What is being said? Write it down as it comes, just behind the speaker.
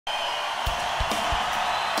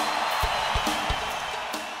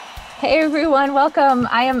Hey everyone, welcome.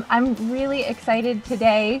 I'm really excited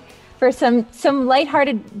today for some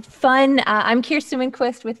lighthearted fun. I'm Kirsten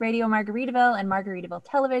Winquist with Radio Margaritaville and Margaritaville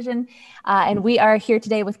Television, and we are here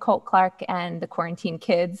today with Colt Clark and the Quarantine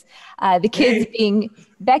Kids. The kids being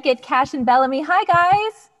Beckett, Cash, and Bellamy. Hi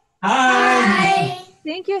guys. Hi.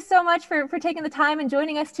 Thank you so much for taking the time and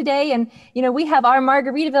joining us today. And you know, we have our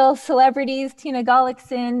Margaritaville celebrities, Tina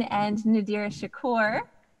Gullickson and Nadira Shakur.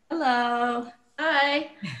 Hello. Hi.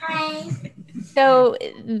 Hi. So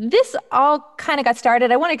this all kind of got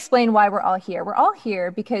started. I want to explain why we're all here. We're all here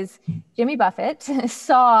because Jimmy Buffett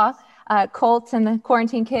saw Colt and the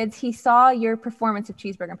Quarantine Kids. He saw your performance of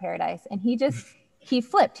Cheeseburger in Paradise, and he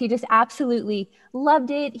flipped. He just absolutely loved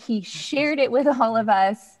it. He shared it with all of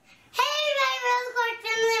us. Hey, my Rose Clark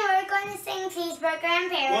family, we're going to sing Cheeseburger in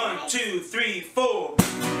Paradise. 1, 2, 3, 4.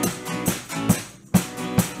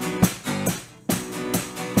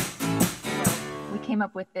 Came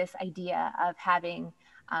up with this idea of having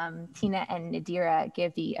Tina and Nadira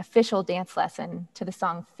give the official dance lesson to the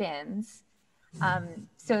song Fins.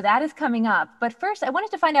 So that is coming up. But first, I wanted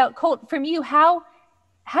to find out, Colt, from you, how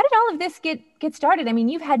did all of this get started? I mean,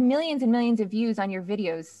 you've had millions and millions of views on your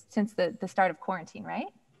videos since the start of quarantine, right?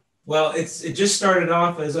 Well, it just started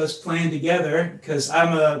off as us playing together because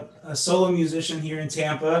I'm a solo musician here in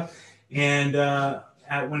Tampa. And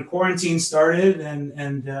when quarantine started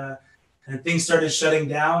and things started shutting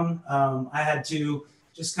down, I had to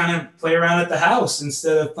just kind of play around at the house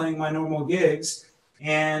instead of playing my normal gigs.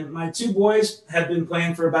 And my two boys had been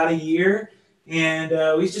playing for about a year, and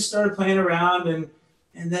we just started playing around.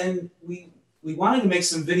 And then we wanted to make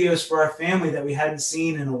some videos for our family that we hadn't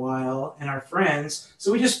seen in a while and our friends.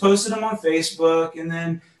 So we just posted them on Facebook, and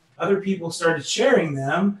then other people started sharing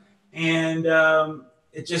them. And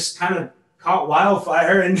it just kind of caught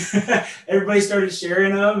wildfire, and everybody started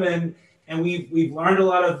sharing them. And we've learned a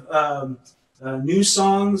lot of new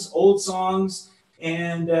songs, old songs,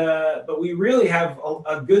 and but we really have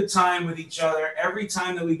a good time with each other every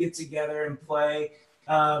time that we get together and play,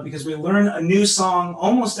 because we learn a new song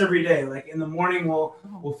almost every day. Like in the morning,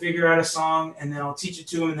 we'll figure out a song, and then I'll teach it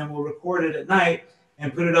to them, and then we'll record it at night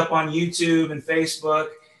and put it up on YouTube and Facebook.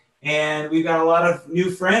 And we've got a lot of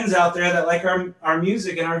new friends out there that like our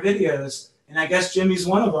music and our videos, and I guess Jimmy's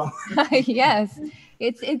one of them. Yes.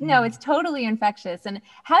 It's totally infectious. And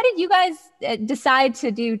how did you guys decide to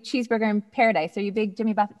do Cheeseburger in Paradise? Are you big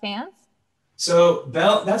Jimmy Buffett fans? So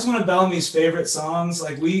that's one of Bellamy's favorite songs.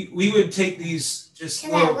 Like we would take these just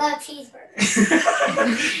Because I love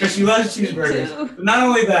cheeseburgers. because she loves cheeseburgers. But not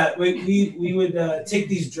only that, we would take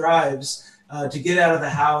these drives to get out of the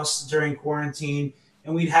house during quarantine,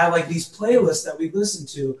 and we'd have like these playlists that we'd listen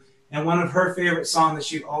to. And one of her favorite songs that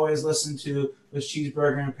she always listened to was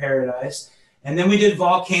Cheeseburger in Paradise. And then we did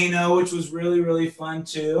Volcano, which was really, really fun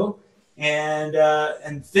too.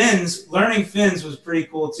 And Fins, learning Fins was pretty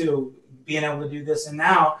cool too, being able to do this. And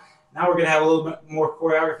now we're gonna have a little bit more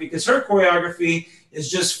choreography, because her choreography is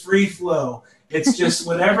just free flow. It's just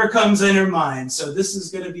whatever comes in her mind. So this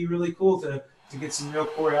is gonna be really cool to get some real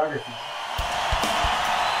choreography.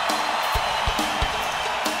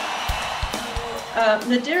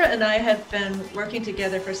 Nadira and I have been working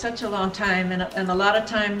together for such a long time, and a lot of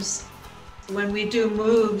times when we do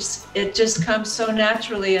moves, it just comes so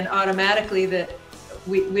naturally and automatically that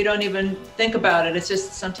we don't even think about it. It's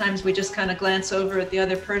just sometimes we just kind of glance over at the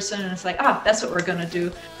other person, and it's like, that's what we're going to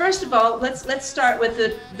do. First of all, let's start with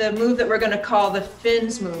the move that we're going to call the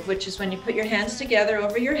Fins move, which is when you put your hands together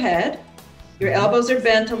over your head, your elbows are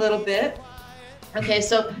bent a little bit. Okay,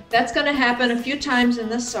 so that's going to happen a few times in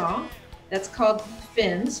this song. That's called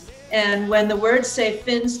Fins. And when the words say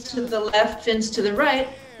fins to the left, fins to the right,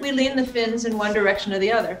 we lean the fins in one direction or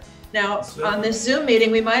the other. Now, on this Zoom meeting,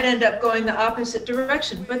 we might end up going the opposite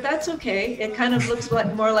direction, but that's okay. It kind of looks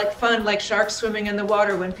more like fun, like sharks swimming in the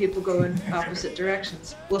water when people go in opposite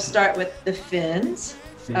directions. We'll start with the fins,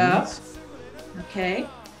 up, okay?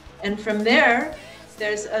 And from there,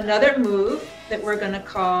 there's another move that we're gonna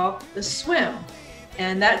call the swim.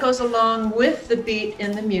 And that goes along with the beat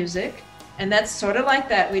in the music. And that's sort of like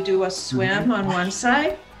that. We do a swim on one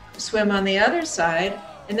side, swim on the other side,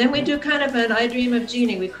 and then we do kind of an I Dream of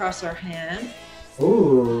Jeannie. We cross our hand,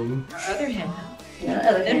 Ooh. our other hand.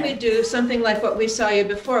 Then we do something like what we saw you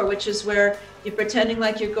before, which is where you're pretending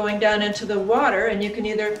like you're going down into the water, and you can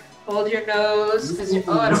either hold your nose, because I don't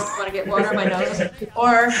want to get water on my nose,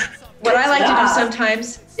 or what I like to do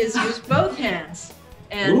sometimes is use both hands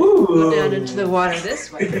and go down into the water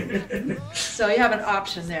this way. So you have an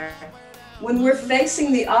option there. When we're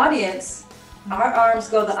facing the audience, our arms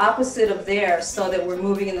go the opposite of theirs so that we're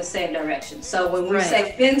moving in the same direction. So when we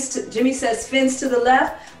say fins to, Jimmy says fins to the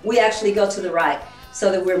left, we actually go to the right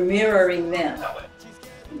so that we're mirroring them.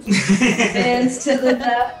 Fins to the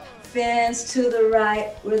left, fins to the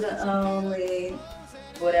right, we're the only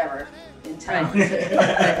whatever in town.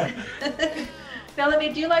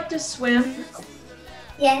 Bellamy, do you like to swim?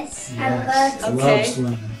 Yes, I Yes, love I Okay. love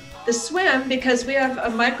swimming. The swim, because we have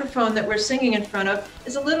a microphone that we're singing in front of,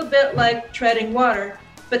 is a little bit like treading water,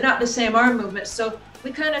 but not the same arm movement. So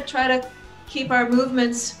we kind of try to keep our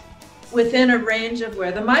movements within a range of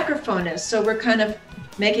where the microphone is. So we're kind of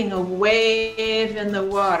making a wave in the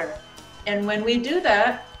water. And when we do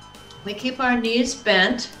that, we keep our knees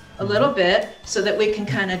bent a little bit so that we can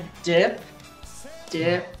kind of dip,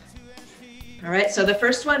 dip. All right, so the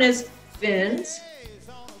first one is fins.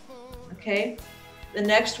 Okay. The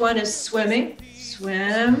next one is swimming.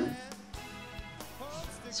 Swim,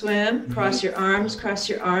 swim, cross your arms,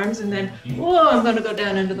 and then, whoa, I'm gonna go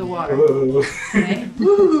down into the water. Whoa. Okay,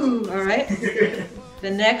 woo, all right. The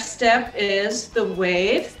next step is the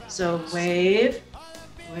wave. So wave,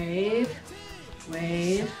 wave,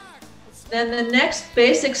 wave. Then the next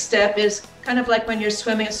basic step is kind of like when you're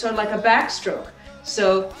swimming, it's sort of like a backstroke.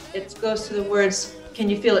 So it goes to the words, can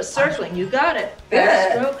you feel it circling? You got it.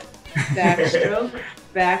 Backstroke. Backstroke,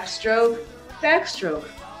 backstroke, backstroke.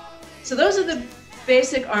 So those are the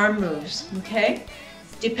basic arm moves, okay?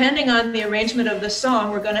 Depending on the arrangement of the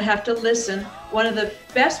song, we're going to have to listen. One of the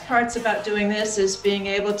best parts about doing this is being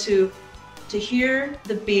able to hear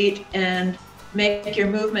the beat and make your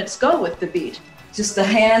movements go with the beat. Just the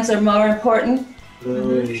hands are more important.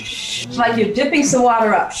 Really? It's like you're dipping some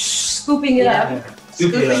water up, scooping it up.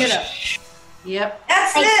 Scooping it up. Yep.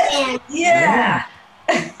 That's I it. can. Yeah.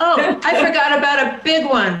 Oh, I forgot about a big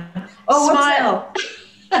one. Oh, what's Smile.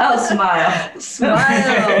 Oh, smile. Smile.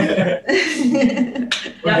 Yeah,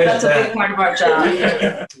 that's a big part of our job.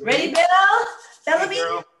 Ready, Bella? Bellamy?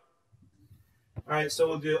 Girl. All right,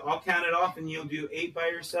 so I'll count it off and you'll do 8 by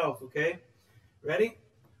yourself, okay? Ready?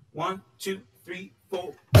 1, 2, 3,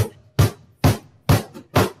 4.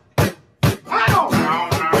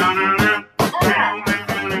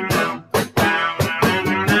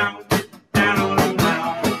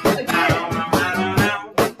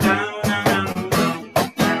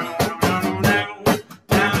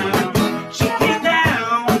 She came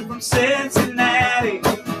down from Cincinnati.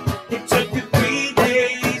 It took her 3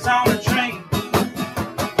 days on the train,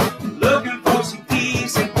 looking for some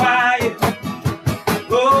peace and quiet.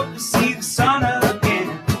 Hope to see the sun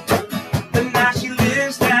again.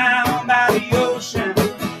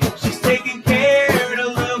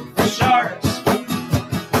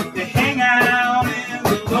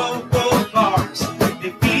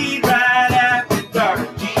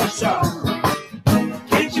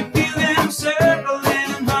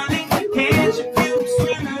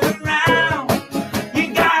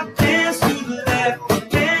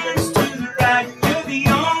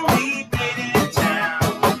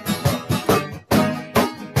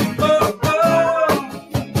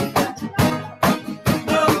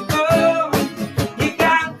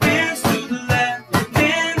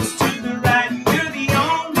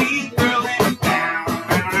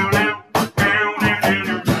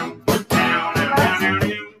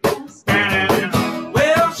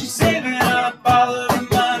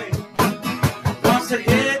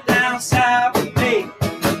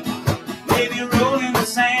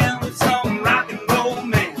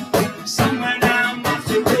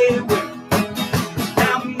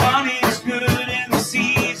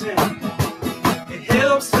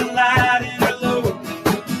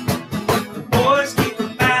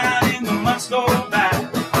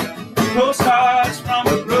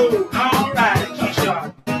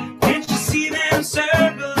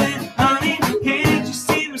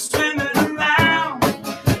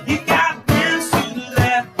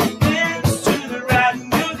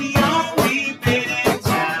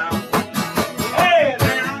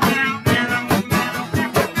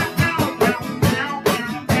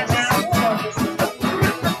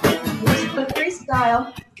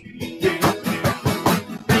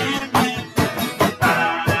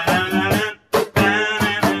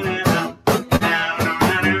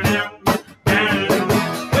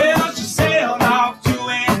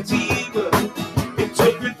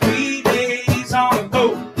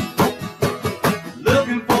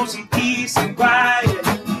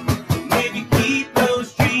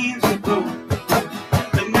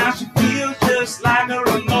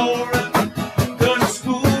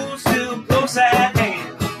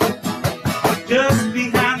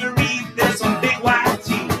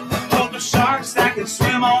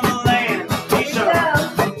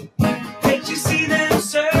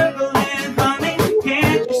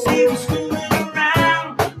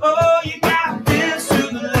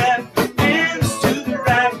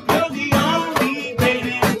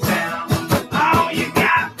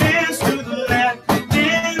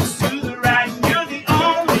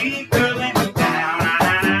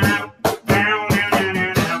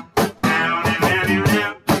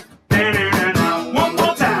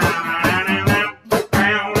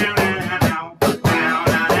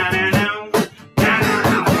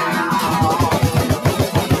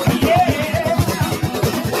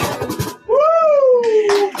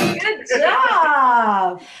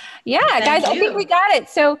 Yeah, guys, I think we got it.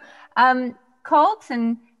 So, Colt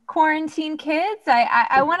and quarantine kids,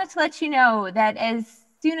 I wanted to let you know that as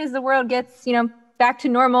soon as the world gets, back to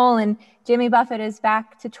normal and Jimmy Buffett is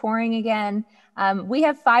back to touring again, we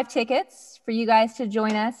have 5 tickets for you guys to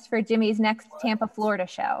join us for Jimmy's next Tampa, Florida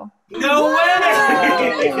show. No way!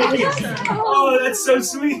 Oh, that's so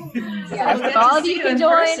sweet. Yeah, so all of you can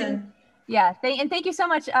join. Yeah, thank you so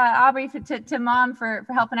much, Aubree, to Mom for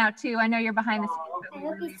helping out too. I know you're behind the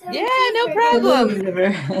scenes. Yeah, no problem.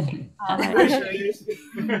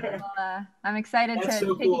 Well, I'm excited to take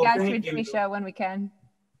you guys to a Jimmy show when we can.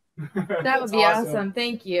 That would be awesome.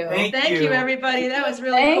 Thank you. Thank you, everybody. That was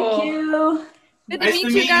really cool. Thank you. Good to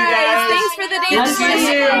meet you guys. Thanks for the dance. Nice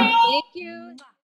to meet you. Thank you.